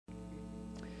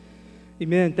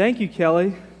Amen. Thank you,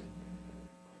 Kelly.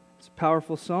 It's a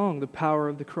powerful song, The Power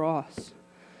of the Cross.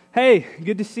 Hey,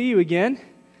 good to see you again.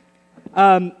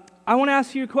 I want to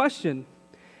ask you a question.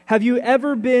 Have you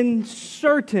ever been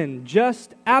certain,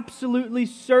 just absolutely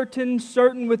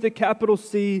certain with a capital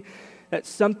C, that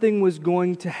something was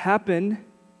going to happen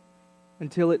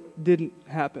until it didn't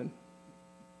happen?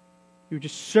 You were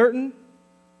just certain,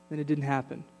 then it didn't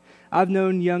happen. I've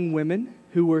known young women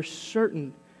who were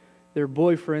certain their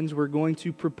boyfriends were going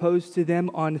to propose to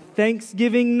them on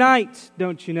Thanksgiving night,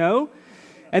 don't you know?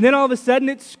 And then all of a sudden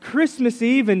it's Christmas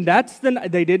Eve, and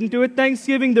they didn't do it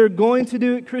Thanksgiving, they're going to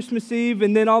do it Christmas Eve,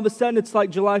 and then all of a sudden it's like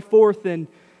July 4th, and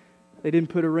they didn't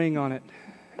put a ring on it.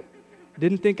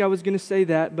 Didn't think I was going to say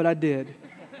that, but I did.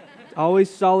 Always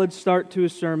solid start to a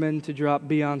sermon to drop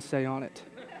Beyonce on it.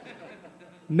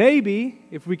 Maybe,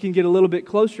 if we can get a little bit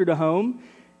closer to home,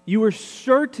 you were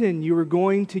certain you were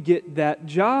going to get that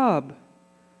job.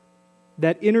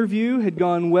 That interview had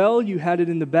gone well, you had it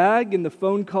in the bag, and the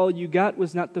phone call you got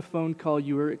was not the phone call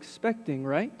you were expecting,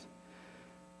 right?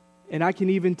 And I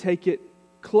can even take it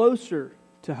closer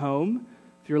to home.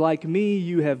 If you're like me,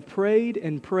 you have prayed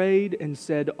and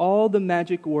said all the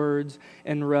magic words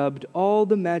and rubbed all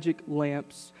the magic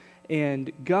lamps,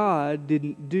 and God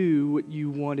didn't do what you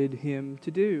wanted Him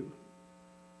to do.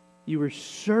 You were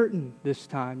certain this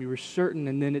time. You were certain,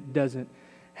 and then it doesn't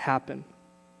happen.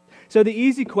 So the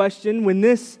easy question when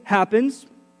this happens,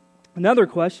 another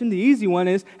question, the easy one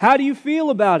is, how do you feel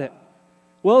about it?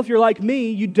 Well, if you're like me,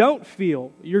 you don't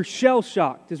feel. You're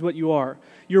shell-shocked is what you are.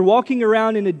 You're walking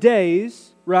around in a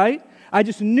daze, right? I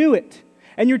just knew it.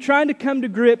 And you're trying to come to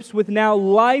grips with now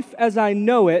life as I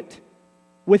know it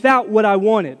without what I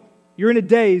wanted. You're in a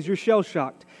daze, you're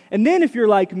shell-shocked. And then if you're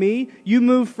like me, you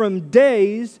move from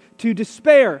daze to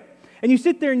despair. And you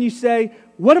sit there and you say,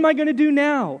 what am I going to do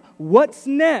now? What's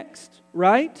next?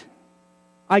 Right?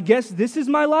 I guess this is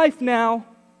my life now.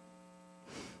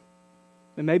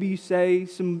 And maybe you say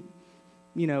some,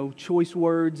 choice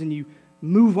words and you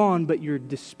move on, but you're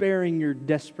despairing, you're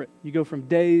desperate. You go from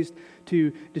dazed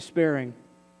to despairing.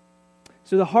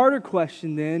 So the harder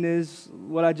question then is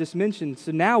what I just mentioned.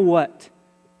 So now what?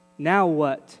 Now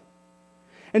what?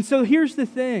 And so here's the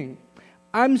thing.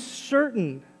 I'm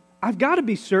certain. I've got to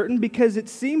be certain because it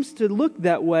seems to look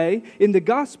that way in the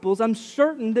Gospels. I'm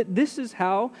certain that this is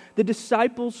how the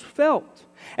disciples felt.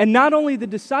 And not only the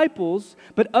disciples,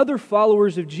 but other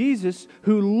followers of Jesus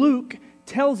who Luke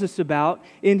tells us about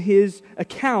in his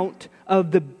account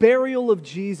of the burial of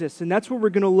Jesus. And that's where we're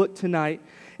going to look tonight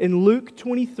in Luke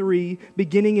 23,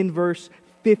 beginning in verse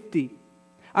 50.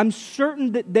 I'm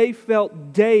certain that they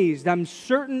felt dazed. I'm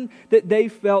certain that they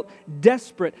felt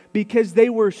desperate because they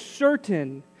were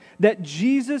certain that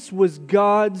Jesus was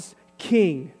God's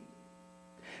king.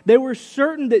 They were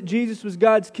certain that Jesus was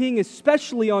God's king,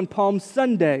 especially on Palm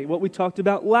Sunday, what we talked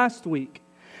about last week.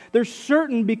 They're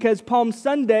certain because Palm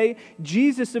Sunday,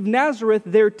 Jesus of Nazareth,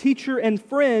 their teacher and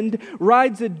friend,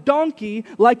 rides a donkey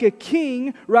like a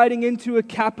king riding into a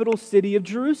capital city of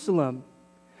Jerusalem.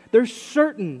 They're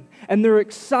certain, and they're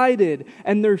excited,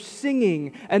 and they're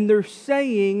singing, and they're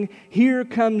saying, here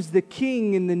comes the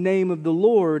king in the name of the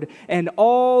Lord, and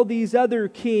all these other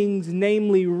kings,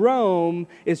 namely Rome,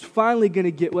 is finally going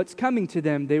to get what's coming to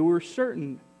them. They were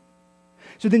certain.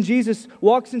 So then Jesus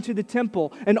walks into the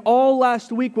temple, and all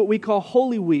last week, what we call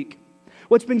Holy Week,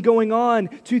 what's been going on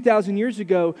 2,000 years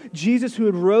ago, Jesus, who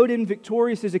had rode in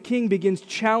victorious as a king, begins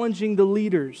challenging the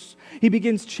leaders. He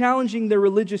begins challenging their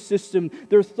religious system,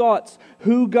 their thoughts,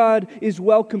 who God is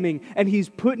welcoming, and He's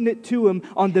putting it to them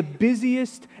on the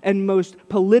busiest and most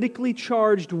politically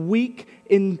charged week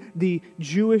in the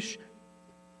Jewish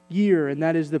year, and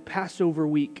that is the Passover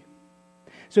week.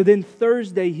 So then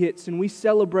Thursday hits, and we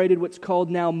celebrated what's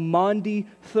called now Maundy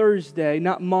Thursday,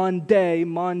 not Monday,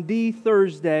 Maundy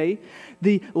Thursday,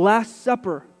 the Last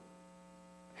Supper.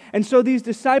 And so these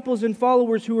disciples and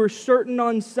followers who were certain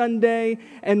on Sunday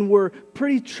and were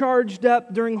pretty charged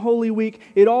up during Holy Week,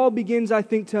 it all begins, I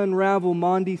think, to unravel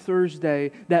Maundy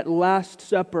Thursday, that Last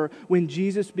Supper, when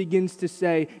Jesus begins to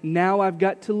say, now I've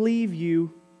got to leave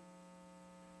you.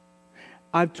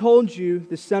 I've told you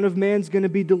the Son of Man's going to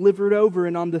be delivered over,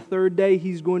 and on the third day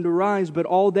He's going to rise, but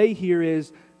all they hear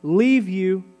is, leave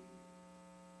you.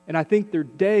 And I think they're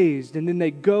dazed. And then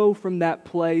they go from that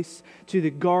place to the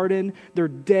garden. They're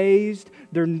dazed.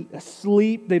 They're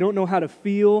asleep. They don't know how to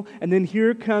feel. And then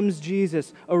here comes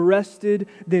Jesus, arrested,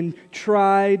 then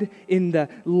tried in the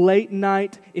late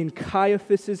night in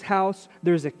Caiaphas' house.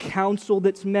 There's a council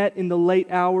that's met in the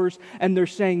late hours. And they're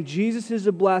saying, Jesus is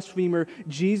a blasphemer.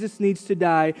 Jesus needs to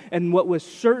die. And what was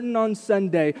certain on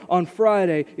Sunday, on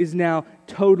Friday, is now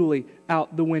totally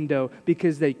out the window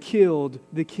because they killed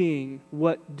the king.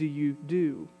 What do you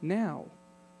do now?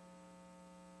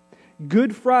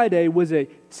 Good Friday was a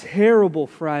terrible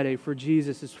Friday for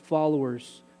Jesus'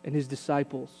 followers and his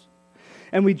disciples.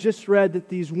 And we just read that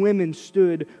these women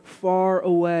stood far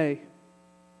away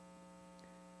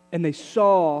and they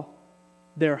saw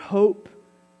their hope,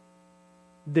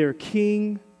 their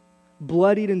king,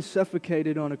 bloodied and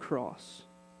suffocated on a cross.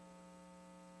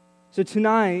 So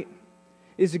tonight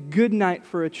is a good night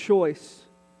for a choice.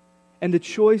 And the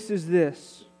choice is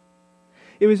this.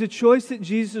 It was a choice that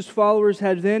Jesus' followers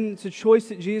had then. It's a choice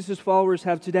that Jesus' followers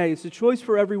have today. It's a choice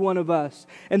for every one of us.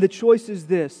 And the choice is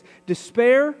this: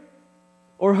 despair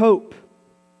or hope.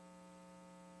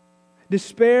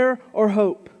 Despair or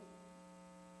hope.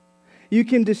 You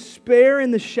can despair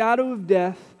in the shadow of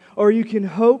death, or you can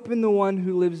hope in the one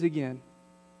who lives again.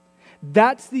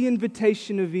 That's the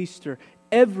invitation of Easter,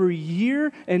 every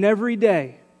year and every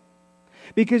day.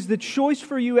 Because the choice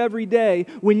for you every day,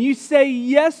 when you say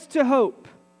yes to hope,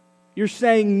 you're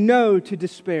saying no to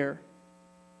despair.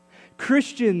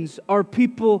 Christians are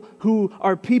people who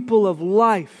are people of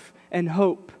life and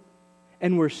hope.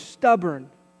 And we're stubborn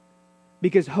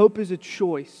because hope is a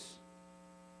choice.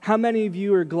 How many of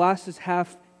you are glasses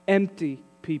half empty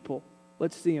people?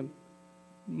 Let's see them.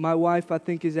 My wife, I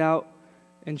think, is out,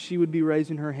 and she would be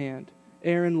raising her hand.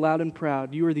 Aaron, loud and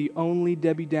proud, you are the only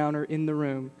Debbie Downer in the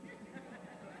room.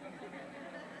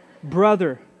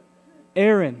 Brother,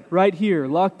 Aaron, right here,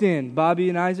 locked in. Bobby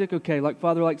and Isaac, okay, like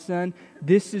father, like son.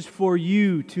 This is for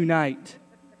you tonight.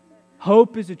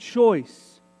 Hope is a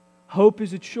choice. Hope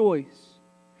is a choice.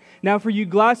 Now for you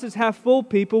glasses half full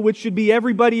people, which should be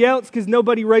everybody else because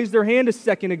nobody raised their hand a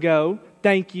second ago,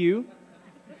 thank you.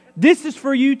 This is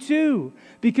for you too,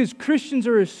 because Christians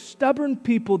are a stubborn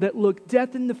people that look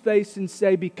death in the face and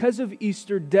say, because of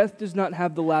Easter, death does not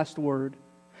have the last word.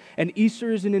 And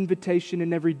Easter is an invitation,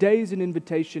 and every day is an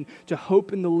invitation to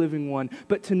hope in the living one.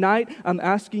 But tonight, I'm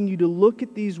asking you to look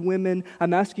at these women.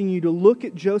 I'm asking you to look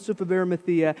at Joseph of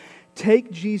Arimathea. Take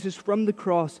Jesus from the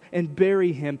cross and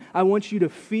bury him. I want you to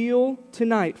feel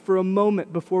tonight, for a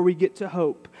moment before we get to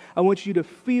hope, I want you to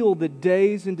feel the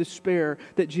daze and despair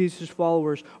that Jesus'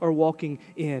 followers are walking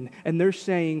in. And they're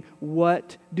saying,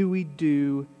 what do we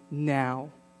do now?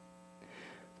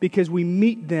 Because we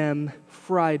meet them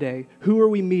Friday. Who are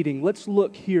we meeting? Let's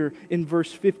look here in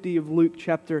verse 50 of Luke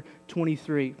chapter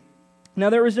 23. Now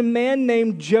there was a man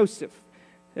named Joseph.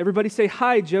 Everybody say,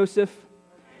 hi, Joseph.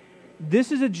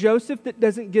 This is a Joseph that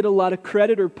doesn't get a lot of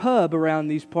credit or pub around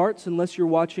these parts unless you're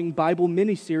watching Bible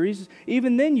miniseries.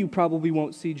 Even then you probably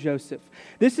won't see Joseph.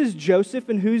 This is Joseph,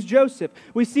 and who's Joseph?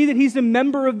 We see that he's a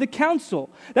member of the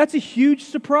council. That's a huge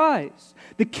surprise.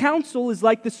 The council is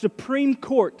like the Supreme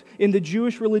Court in the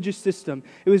Jewish religious system.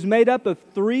 It was made up of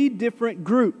 3 different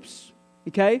groups.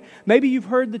 Okay? Maybe you've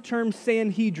heard the term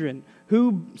Sanhedrin.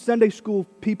 Who Sunday school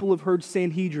people have heard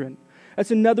Sanhedrin? That's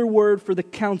another word for the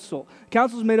council. The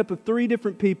council is made up of 3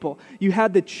 different people. You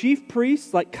had the chief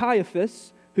priests like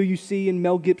Caiaphas, who you see in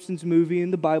Mel Gibson's movie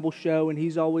and the Bible show, and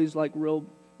he's always like real,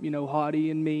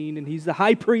 haughty and mean, and he's the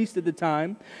high priest at the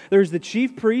time. There's the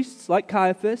chief priests like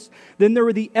Caiaphas. Then there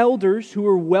were the elders, who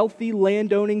were wealthy,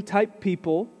 landowning type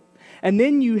people. And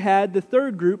then you had the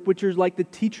third group, which are like the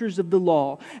teachers of the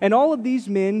law. And all of these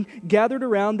men gathered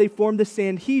around, they formed the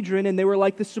Sanhedrin, and they were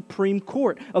like the Supreme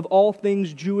Court of all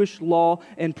things Jewish law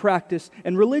and practice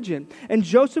and religion. And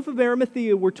Joseph of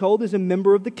Arimathea, we're told, is a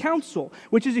member of the council,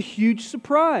 which is a huge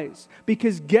surprise.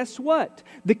 Because guess what?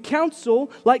 The council,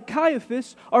 like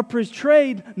Caiaphas, are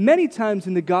portrayed many times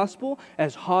in the gospel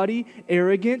as haughty,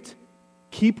 arrogant,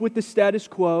 keep with the status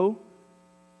quo,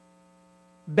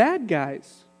 bad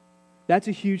guys. That's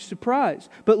a huge surprise.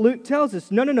 But Luke tells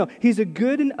us, no, he's a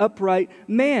good and upright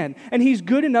man. And he's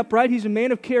good and upright. He's a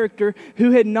man of character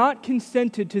who had not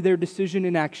consented to their decision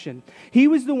and action. He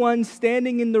was the one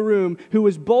standing in the room who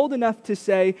was bold enough to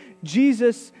say,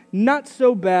 Jesus, not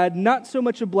so bad, not so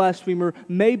much a blasphemer.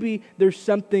 Maybe there's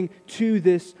something to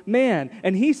this man.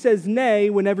 And he says nay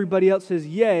when everybody else says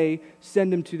yay,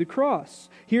 send him to the cross.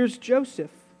 Here's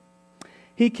Joseph.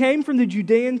 He came from the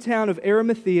Judean town of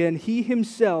Arimathea, and he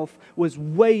himself was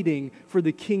waiting for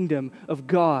the kingdom of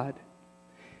God.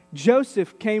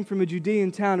 Joseph came from a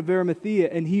Judean town of Arimathea,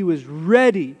 and he was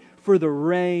ready for the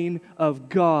reign of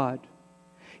God.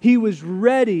 He was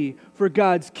ready for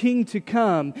God's king to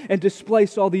come and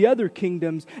displace all the other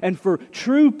kingdoms and for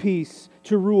true peace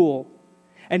to rule.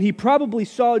 And he probably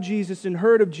saw Jesus and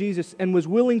heard of Jesus and was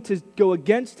willing to go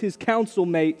against his council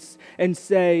mates and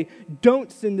say,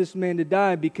 don't send this man to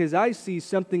die because I see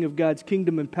something of God's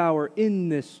kingdom and power in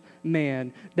this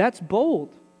man. That's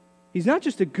bold. He's not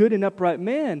just a good and upright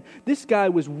man. This guy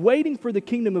was waiting for the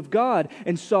kingdom of God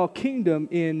and saw kingdom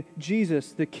in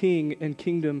Jesus, the king and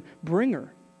kingdom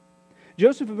bringer.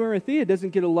 Joseph of Arimathea doesn't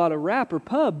get a lot of rap or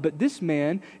pub, but this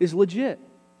man is legit.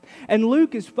 And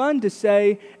Luke is fun to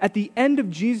say, at the end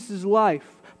of Jesus' life,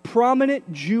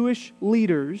 prominent Jewish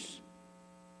leaders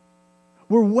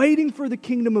were waiting for the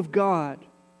kingdom of God.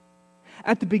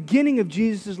 At the beginning of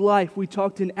Jesus' life, we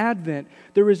talked in Advent,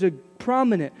 there was a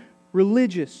prominent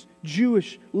religious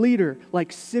Jewish leader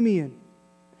like Simeon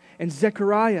and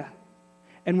Zechariah.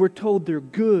 And we're told they're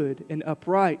good and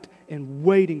upright and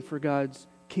waiting for God's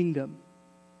kingdom.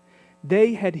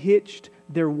 They had hitched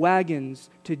their wagons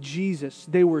to Jesus.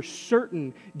 They were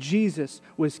certain Jesus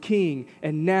was king,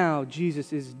 and now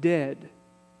Jesus is dead.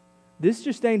 This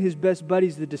just ain't his best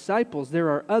buddies, the disciples. There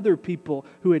are other people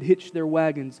who had hitched their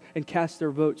wagons and cast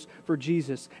their votes for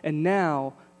Jesus. And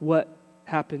now, what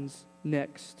happens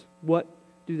next? What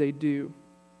do they do?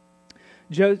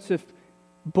 Joseph,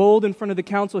 bold in front of the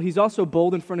council, he's also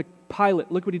bold in front of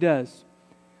Pilate. Look what he does.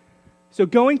 So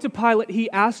going to Pilate, he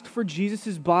asked for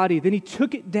Jesus' body. Then he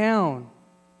took it down.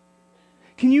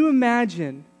 Can you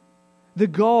imagine the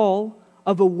gall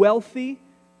of a wealthy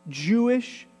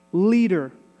Jewish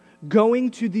leader going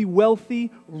to the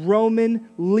wealthy Roman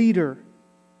leader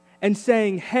and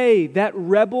saying, hey, that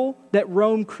rebel that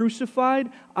Rome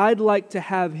crucified, I'd like to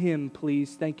have him,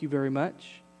 please. Thank you very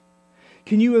much.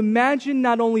 Can you imagine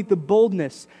not only the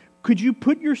boldness, could you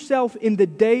put yourself in the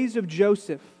days of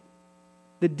Joseph,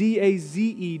 the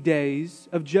D-A-Z-E days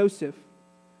of Joseph,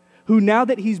 who now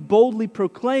that he's boldly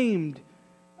proclaimed,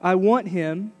 I want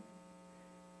him,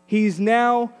 he's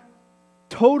now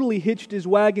totally hitched his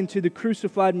wagon to the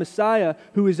crucified Messiah,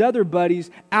 who his other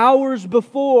buddies hours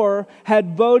before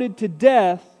had voted to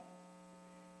death.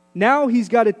 Now he's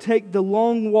got to take the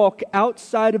long walk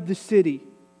outside of the city,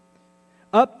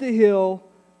 up the hill,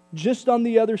 just on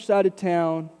the other side of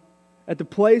town, at the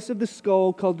place of the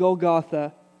skull called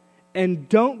Golgotha. And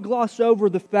don't gloss over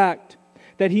the fact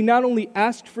that he not only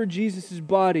asked for Jesus'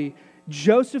 body,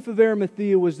 Joseph of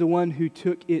Arimathea was the one who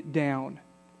took it down.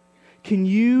 Can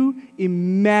you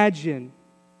imagine,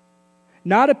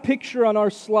 not a picture on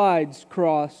our slides,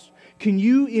 Cross, can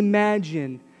you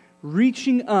imagine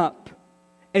reaching up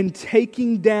and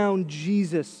taking down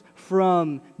Jesus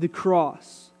from the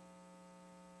cross?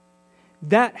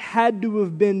 That had to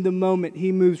have been the moment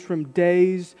he moves from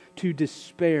daze to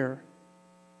despair.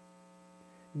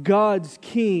 God's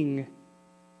king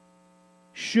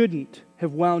shouldn't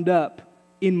have wound up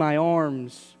in my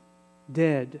arms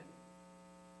dead.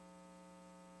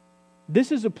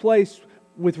 This is a place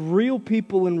with real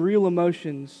people and real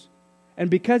emotions. And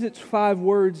because it's 5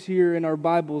 words here in our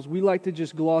Bibles, we like to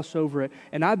just gloss over it.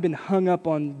 And I've been hung up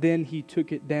on then he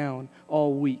took it down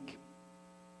all week.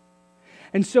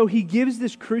 And so he gives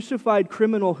this crucified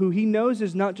criminal, who he knows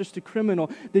is not just a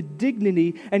criminal, the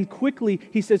dignity, and quickly,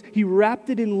 he says, he wrapped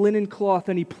it in linen cloth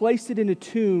and he placed it in a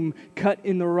tomb cut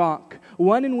in the rock,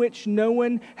 one in which no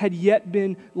one had yet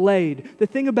been laid. The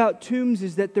thing about tombs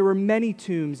is that there were many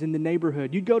tombs in the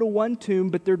neighborhood. You'd go to one tomb,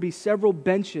 but there'd be several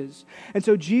benches. And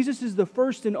so Jesus is the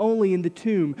first and only in the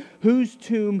tomb. Whose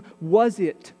tomb was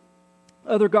it?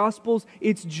 Other Gospels,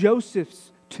 it's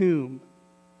Joseph's tomb.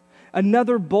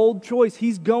 Another bold choice.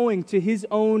 He's going to his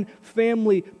own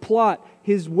family plot,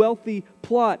 his wealthy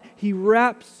plot. He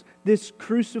wraps this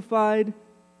crucified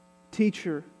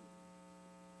teacher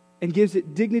and gives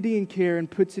it dignity and care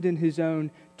and puts it in his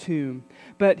own tomb.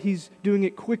 But he's doing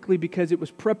it quickly because it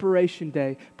was preparation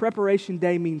day. Preparation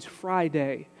day means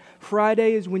Friday.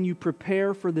 Friday is when you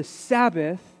prepare for the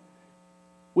Sabbath,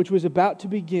 which was about to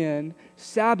begin.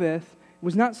 Sabbath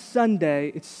was not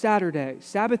Sunday, it's Saturday.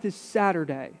 Sabbath is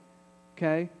Saturday.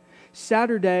 Okay?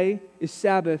 Saturday is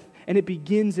Sabbath, and it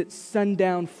begins at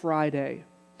sundown Friday.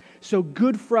 So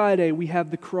Good Friday, we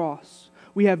have the cross.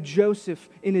 We have Joseph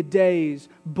in a daze,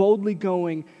 boldly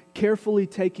going, carefully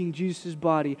taking Jesus'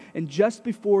 body, and just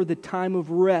before the time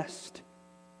of rest,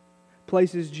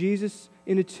 places Jesus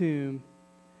in a tomb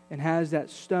and has that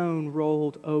stone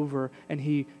rolled over, and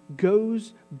he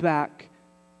goes back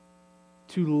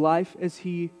to life as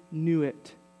he knew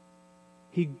it.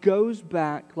 He goes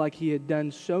back like he had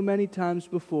done so many times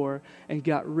before and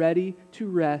got ready to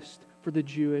rest for the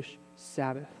Jewish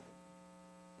Sabbath.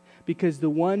 Because the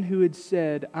one who had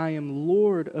said, I am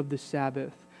Lord of the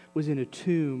Sabbath, was in a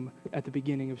tomb at the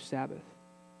beginning of Sabbath.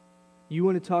 You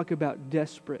want to talk about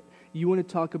desperate. You want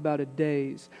to talk about a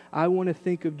daze. I want to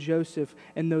think of Joseph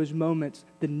and those moments,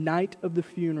 the night of the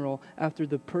funeral, after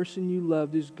the person you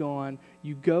loved is gone.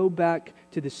 You go back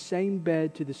to the same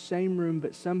bed, to the same room,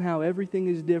 but somehow everything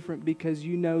is different because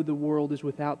you know the world is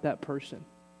without that person.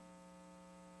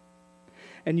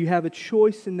 and you have a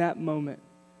choice in that moment.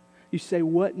 You say,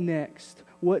 what next?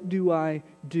 What do I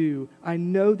do? I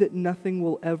know that nothing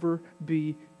will ever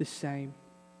be the same.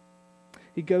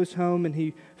 He goes home and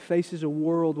he faces a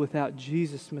world without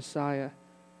Jesus, Messiah.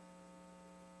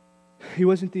 He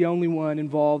wasn't the only one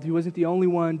involved. He wasn't the only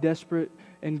one desperate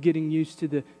and getting used to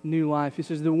the new life. He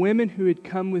says, the women who had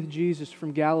come with Jesus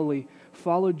from Galilee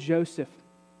followed Joseph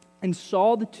and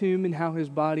saw the tomb and how his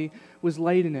body was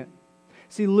laid in it.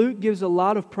 See, Luke gives a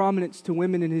lot of prominence to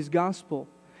women in his gospel.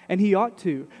 And he ought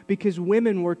to, because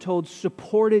women, we're told,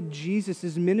 supported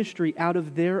Jesus' ministry out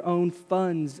of their own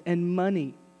funds and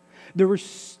money. There were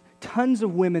tons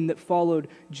of women that followed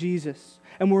Jesus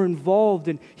and were involved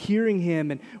in hearing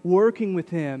Him and working with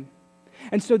Him.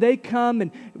 And so they come,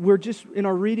 and we're just, in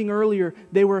our reading earlier,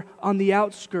 they were on the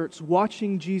outskirts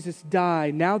watching Jesus die.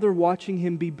 Now they're watching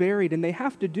Him be buried. And they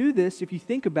have to do this, if you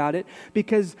think about it,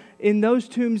 because in those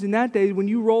tombs in that day, when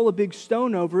you roll a big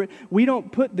stone over it, we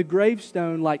don't put the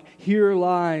gravestone like, here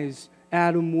lies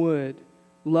Adam Wood,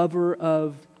 lover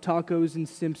of tacos and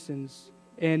Simpsons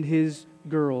and his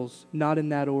girls. Not in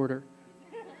that order.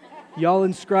 Y'all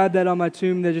inscribed that on my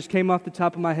tomb. That just came off the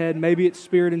top of my head. Maybe it's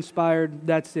spirit inspired.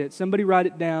 That's it. Somebody write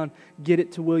it down. Get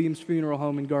it to Williams Funeral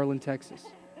Home in Garland, Texas.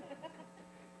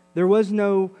 There was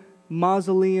no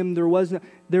mausoleum. There was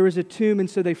a tomb, and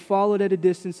so they followed at a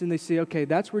distance and they see, okay,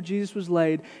 that's where Jesus was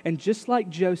laid. And just like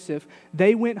Joseph,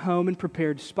 they went home and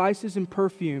prepared spices and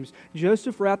perfumes.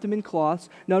 Joseph wrapped them in cloths.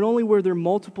 Not only were there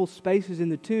multiple spaces in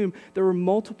the tomb, there were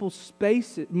multiple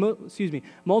stages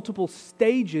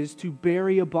to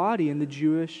bury a body in the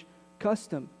Jewish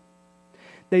custom.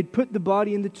 They'd put the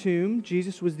body in the tomb.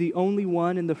 Jesus was the only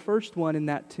one and the first one in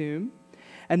that tomb.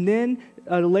 And then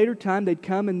at a later time, they'd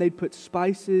come and they'd put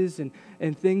spices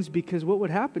and things, because what would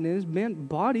happen is,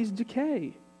 bodies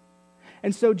decay.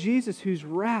 And so Jesus, who's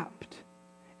wrapped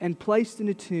and placed in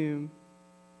a tomb,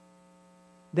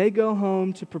 they go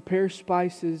home to prepare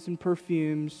spices and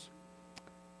perfumes,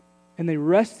 and they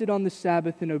rested on the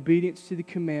Sabbath in obedience to the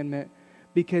commandment,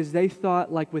 because they thought,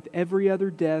 like with every other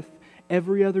death,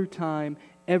 every other time,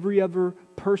 every other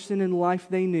person in life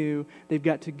they knew, they've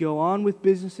got to go on with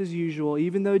business as usual.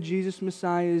 Even though Jesus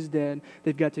Messiah is dead,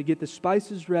 they've got to get the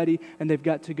spices ready, and they've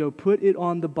got to go put it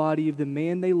on the body of the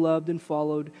man they loved and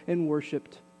followed and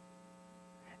worshipped.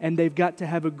 And they've got to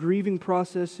have a grieving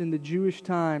process in the Jewish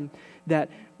time that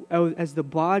as the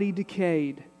body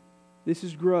decayed, this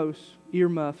is gross,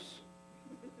 earmuffs.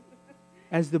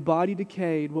 As the body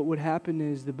decayed, what would happen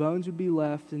is the bones would be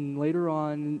left, and later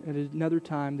on, at another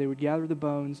time, they would gather the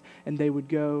bones and they would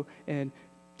go and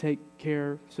take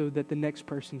care so that the next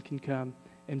person can come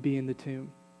and be in the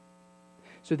tomb.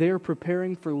 So they are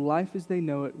preparing for life as they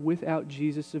know it without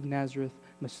Jesus of Nazareth,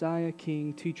 Messiah,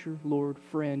 King, Teacher, Lord,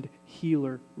 Friend,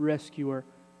 Healer, Rescuer.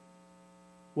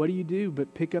 What do you do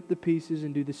but pick up the pieces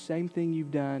and do the same thing you've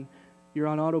done? You're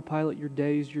on autopilot, you're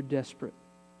dazed, you're desperate.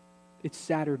 It's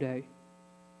Saturday.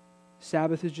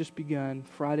 Sabbath has just begun.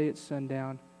 Friday at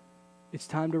sundown. It's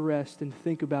time to rest and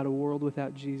think about a world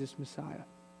without Jesus, Messiah.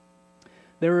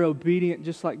 They were obedient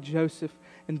just like Joseph,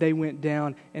 and they went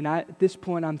down. And at this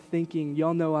point, I'm thinking,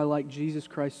 y'all know I like Jesus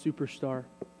Christ Superstar.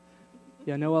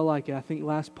 Yeah, I know I like it. I think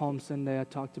last Palm Sunday I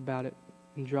talked about it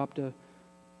and dropped a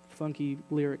funky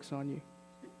lyrics on you.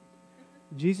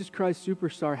 Jesus Christ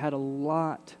Superstar had a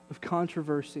lot of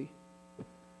controversy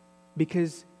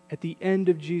because at the end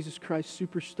of Jesus Christ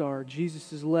Superstar,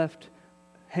 Jesus is left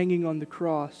hanging on the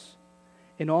cross,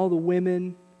 and all the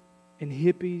women and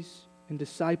hippies and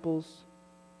disciples,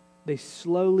 they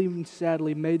slowly and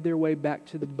sadly made their way back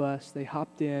to the bus. They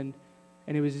hopped in,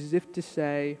 and it was as if to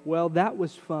say, well, that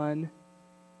was fun.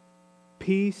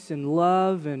 Peace and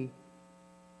love and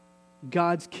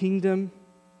God's kingdom.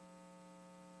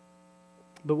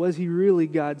 But was He really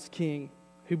God's king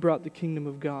who brought the kingdom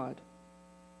of God?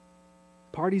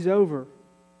 Party's over.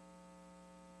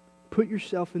 Put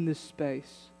yourself in this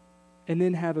space and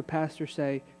then have a pastor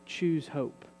say, choose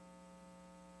hope.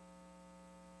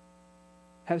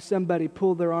 Have somebody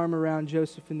pull their arm around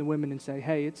Joseph and the women and say,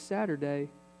 hey, it's Saturday.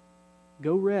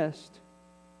 Go rest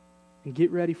and get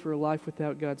ready for a life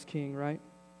without God's king, right?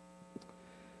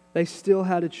 They still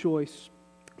had a choice.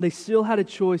 They still had a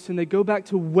choice, and they go back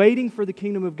to waiting for the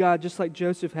kingdom of God just like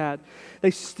Joseph had.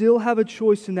 They still have a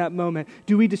choice in that moment.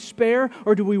 Do we despair,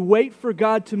 or do we wait for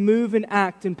God to move and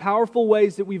act in powerful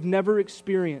ways that we've never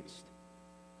experienced?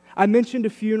 I mentioned a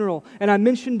funeral, and I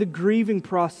mentioned the grieving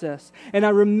process. And I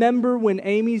remember when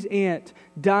Amy's aunt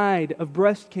died of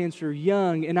breast cancer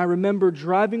young, and I remember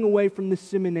driving away from the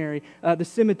cemetery,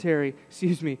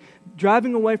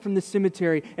 driving away from the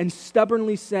cemetery and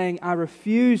stubbornly saying, I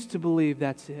refuse to believe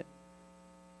that's it.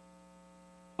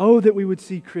 Oh, that we would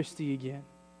see Christy again.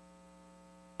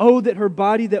 Oh, that her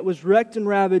body that was wrecked and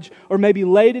ravaged, or maybe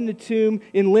laid in a tomb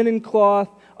in linen cloth,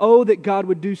 oh, that God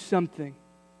would do something.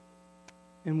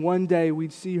 And one day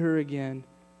we'd see her again,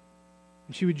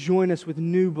 and she would join us with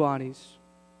new bodies.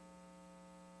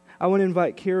 I want to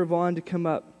invite Cara to come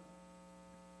up.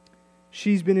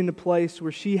 She's been in a place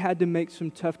where she had to make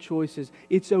some tough choices.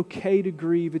 It's okay to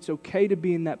grieve. It's okay to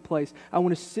be in that place. I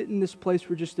want to sit in this place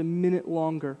for just a minute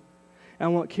longer. And I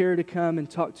want Cara to come and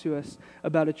talk to us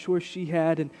about a choice she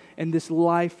had, and this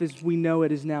life as we know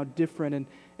it is now different,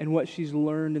 and what she's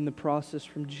learned in the process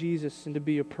from Jesus and to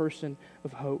be a person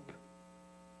of hope.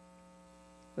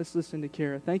 Let's listen to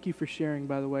Cara. Thank you for sharing,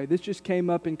 by the way. This just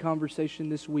came up in conversation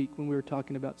this week when we were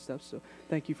talking about stuff, so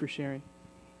thank you for sharing.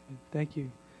 Thank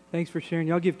you. Thanks for sharing.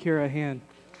 Y'all give Cara a hand.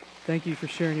 Thank you for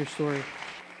sharing your story.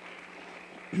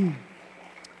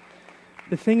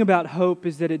 The thing about hope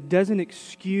is that it doesn't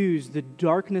excuse the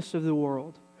darkness of the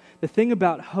world. The thing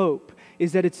about hope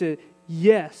is that it's a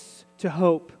yes to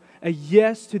hope, a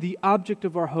yes to the object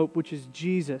of our hope, which is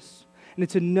Jesus. And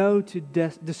it's a no to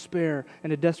despair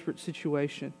and a desperate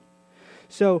situation.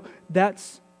 So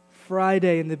that's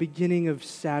Friday and the beginning of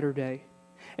Saturday.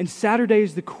 And Saturday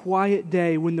is the quiet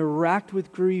day when they're racked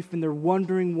with grief and they're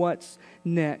wondering what's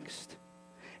next.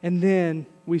 And then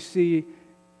we see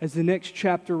as the next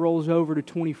chapter rolls over to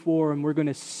 24, and we're going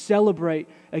to celebrate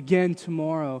again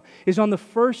tomorrow, is on the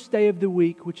first day of the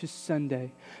week, which is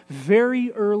Sunday,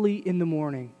 very early in the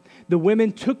morning. The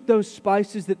women took those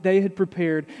spices that they had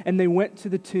prepared and they went to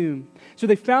the tomb. So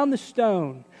they found the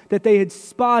stone that they had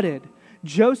spotted.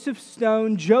 Joseph's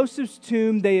stone, Joseph's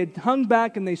tomb, they had hung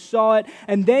back and they saw it,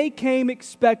 and they came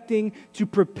expecting to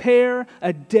prepare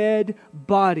a dead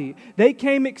body. They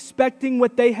came expecting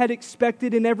what they had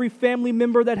expected in every family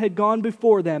member that had gone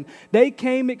before them. They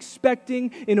came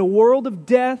expecting in a world of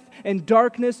death and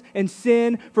darkness and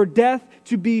sin for death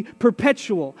to be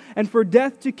perpetual and for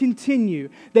death to continue.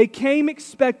 They came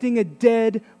expecting a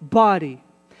dead body.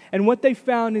 And what they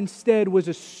found instead was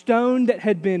a stone that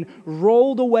had been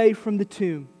rolled away from the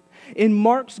tomb. In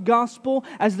Mark's gospel,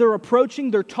 as they're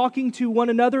approaching, they're talking to one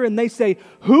another and they say,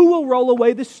 "Who will roll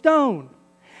away the stone?"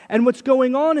 And what's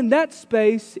going on in that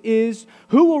space is,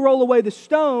 who will roll away the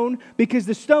stone? Because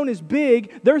the stone is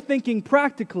big, they're thinking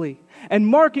practically. And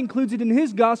Mark includes it in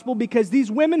his gospel because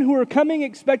these women who are coming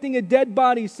expecting a dead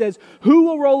body says, "Who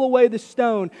will roll away the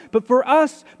stone?" But for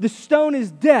us, the stone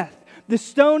is death. The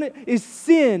stone is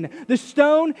sin. The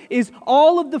stone is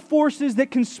all of the forces that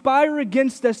conspire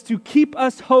against us to keep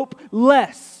us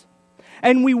hopeless.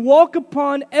 And we walk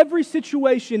upon every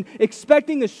situation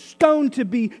expecting a stone to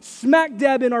be smack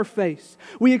dab in our face.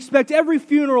 We expect every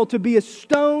funeral to be a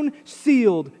stone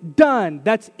sealed, done.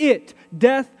 That's it.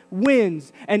 Death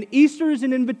wins. And Easter is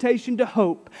an invitation to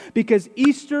hope, because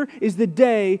Easter is the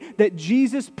day that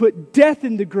Jesus put death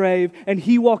in the grave and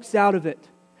He walks out of it.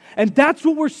 And that's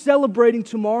what we're celebrating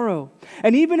tomorrow.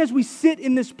 And even as we sit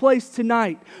in this place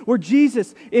tonight, where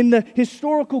Jesus in the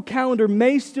historical calendar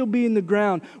may still be in the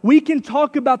ground, we can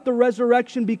talk about the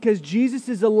resurrection because Jesus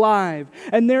is alive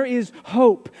and there is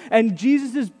hope. And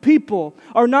Jesus' people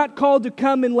are not called to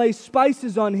come and lay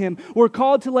spices on Him. We're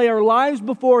called to lay our lives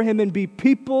before Him and be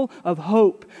people of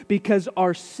hope because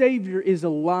our Savior is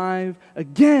alive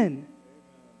again.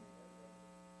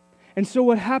 And so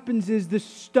what happens is the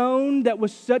stone that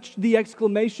was such the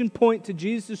exclamation point to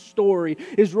Jesus' story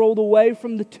is rolled away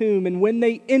from the tomb. And when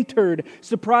they entered,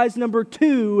 surprise number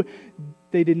 2,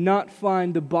 they did not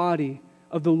find the body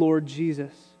of the Lord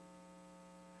Jesus.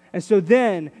 And so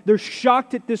then they're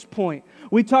shocked at this point.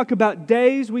 We talk about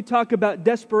daze, we talk about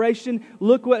desperation.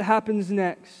 Look what happens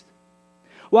next.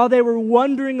 While they were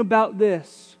wondering about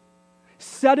this,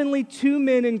 suddenly 2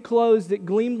 men in clothes that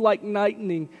gleamed like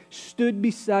lightning stood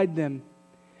beside them.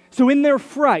 So in their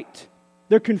fright,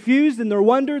 they're confused and they're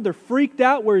wondered, they're freaked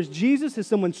out. Where's Jesus? Has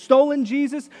someone stolen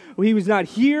Jesus? Well, He was not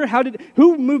here.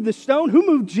 Who moved the stone? Who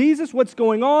moved Jesus? What's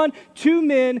going on? 2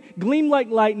 men gleamed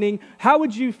like lightning. How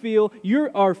would you feel?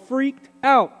 You are freaked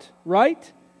out,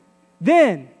 right?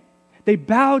 Then they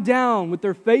bow down with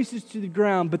their faces to the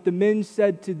ground, but the men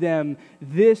said to them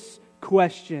this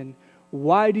question: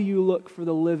 "Why do you look for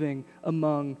the living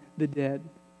among the dead?"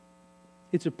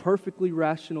 It's a perfectly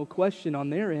rational question on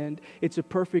their end. It's a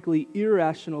perfectly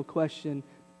irrational question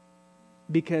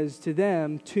because to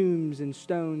them, tombs and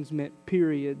stones meant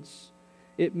periods.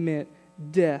 It meant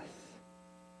death.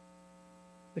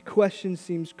 The question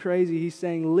seems crazy. He's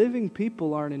saying living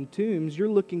people aren't in tombs. You're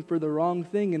looking for the wrong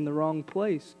thing in the wrong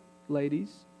place,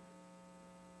 ladies.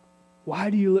 Why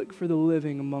do you look for the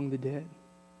living among the dead?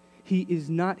 He is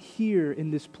not here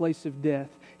in this place of death.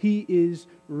 He is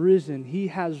risen. He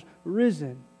has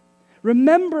risen.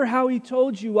 Remember how He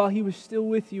told you while He was still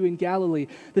with you in Galilee.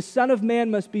 The Son of Man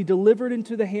must be delivered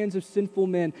into the hands of sinful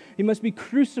men. He must be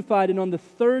crucified and on the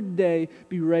third day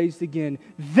be raised again.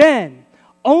 Then,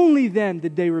 only then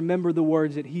did they remember the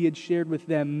words that He had shared with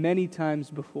them many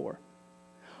times before.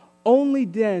 Only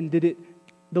then did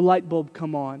the light bulb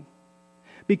come on.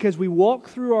 Because we walk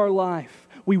through our life,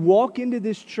 we walk into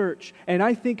this church, and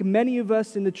I think many of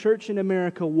us in the church in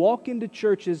America walk into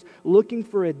churches looking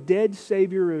for a dead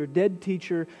Savior or a dead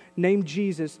teacher named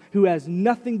Jesus who has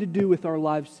nothing to do with our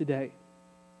lives today.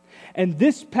 And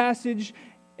this passage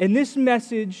and this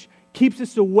message keeps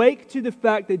us awake to the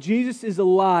fact that Jesus is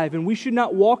alive, and we should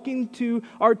not walk into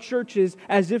our churches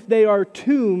as if they are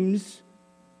tombs,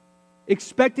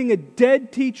 expecting a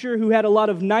dead teacher who had a lot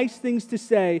of nice things to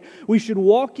say. We should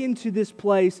walk into this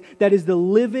place that is the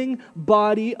living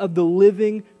body of the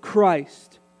living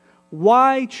Christ.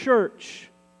 Why, church,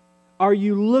 are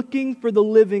you looking for the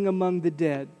living among the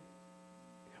dead?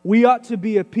 We ought to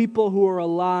be a people who are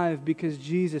alive because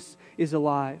Jesus is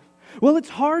alive. Well, it's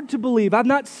hard to believe. I've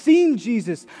not seen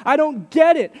Jesus. I don't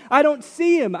get it. I don't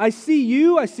see Him. I see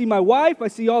you. I see my wife. I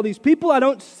see all these people. I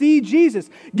don't see Jesus.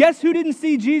 Guess who didn't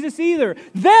see Jesus either?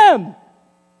 Them!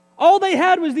 All they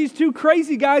had was these two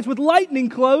crazy guys with lightning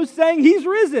clothes saying He's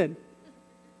risen.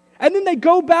 And then they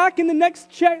go back in the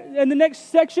next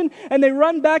section and they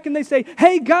run back and they say,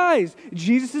 hey guys,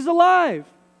 Jesus is alive.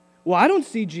 Well, I don't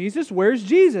see Jesus. Where's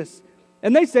Jesus?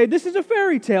 And they say, this is a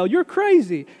fairy tale. You're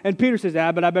crazy. And Peter says,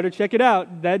 but I better check it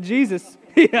out. That Jesus.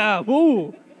 Yeah,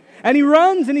 ooh. And he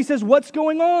runs and he says, what's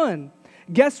going on?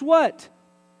 Guess what?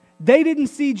 They didn't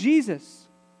see Jesus.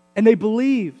 And they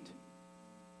believed.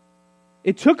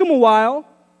 It took them a while.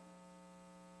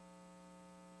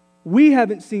 We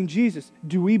haven't seen Jesus.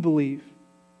 Do we believe?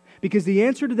 Because the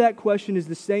answer to that question is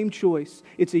the same choice.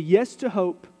 It's a yes to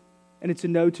hope and it's a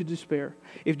no to despair.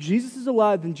 If Jesus is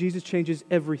alive, then Jesus changes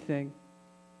everything.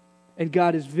 And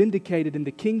God is vindicated, and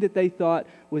the king that they thought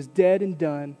was dead and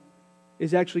done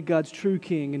is actually God's true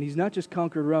king. And He's not just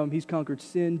conquered Rome, He's conquered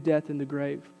sin, death, and the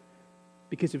grave.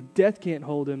 Because if death can't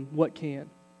hold Him, what can?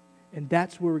 And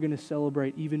that's where we're going to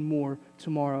celebrate even more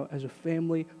tomorrow as a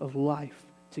family of life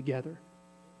together.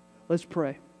 Let's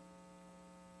pray.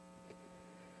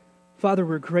 Father,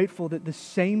 we're grateful that the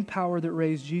same power that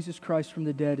raised Jesus Christ from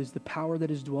the dead is the power that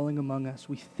is dwelling among us.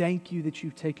 We thank You that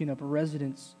You've taken up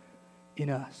residence in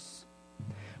us.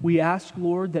 We ask,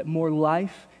 Lord, that more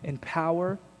life and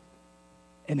power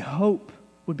and hope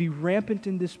would be rampant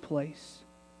in this place,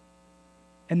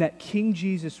 and that King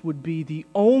Jesus would be the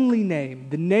only name,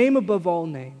 the name above all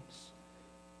names,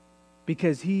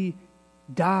 because He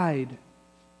died,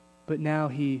 but now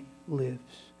He lives.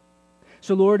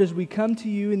 So, Lord, as we come to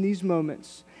You in these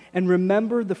moments and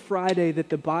remember the Friday that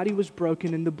the body was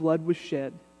broken and the blood was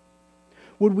shed,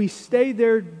 would we stay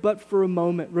there but for a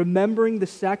moment, remembering the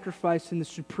sacrifice and the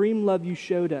supreme love You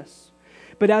showed us?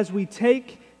 But as we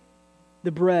take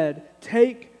the bread,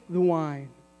 take the wine,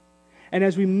 and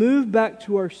as we move back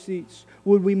to our seats,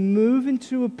 would we move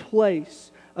into a place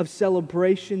of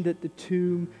celebration that the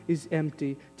tomb is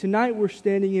empty? Tonight we're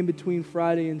standing in between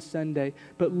Friday and Sunday,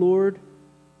 but Lord,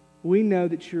 we know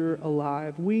that You're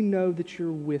alive. We know that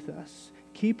You're with us.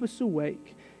 Keep us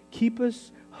awake. Keep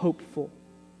us hopeful.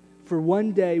 For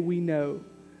one day we know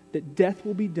that death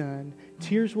will be done,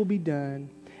 tears will be done,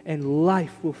 and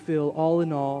life will fill all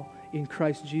in all in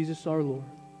Christ Jesus our Lord.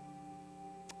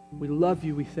 We love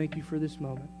You. We thank You for this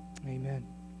moment. Amen.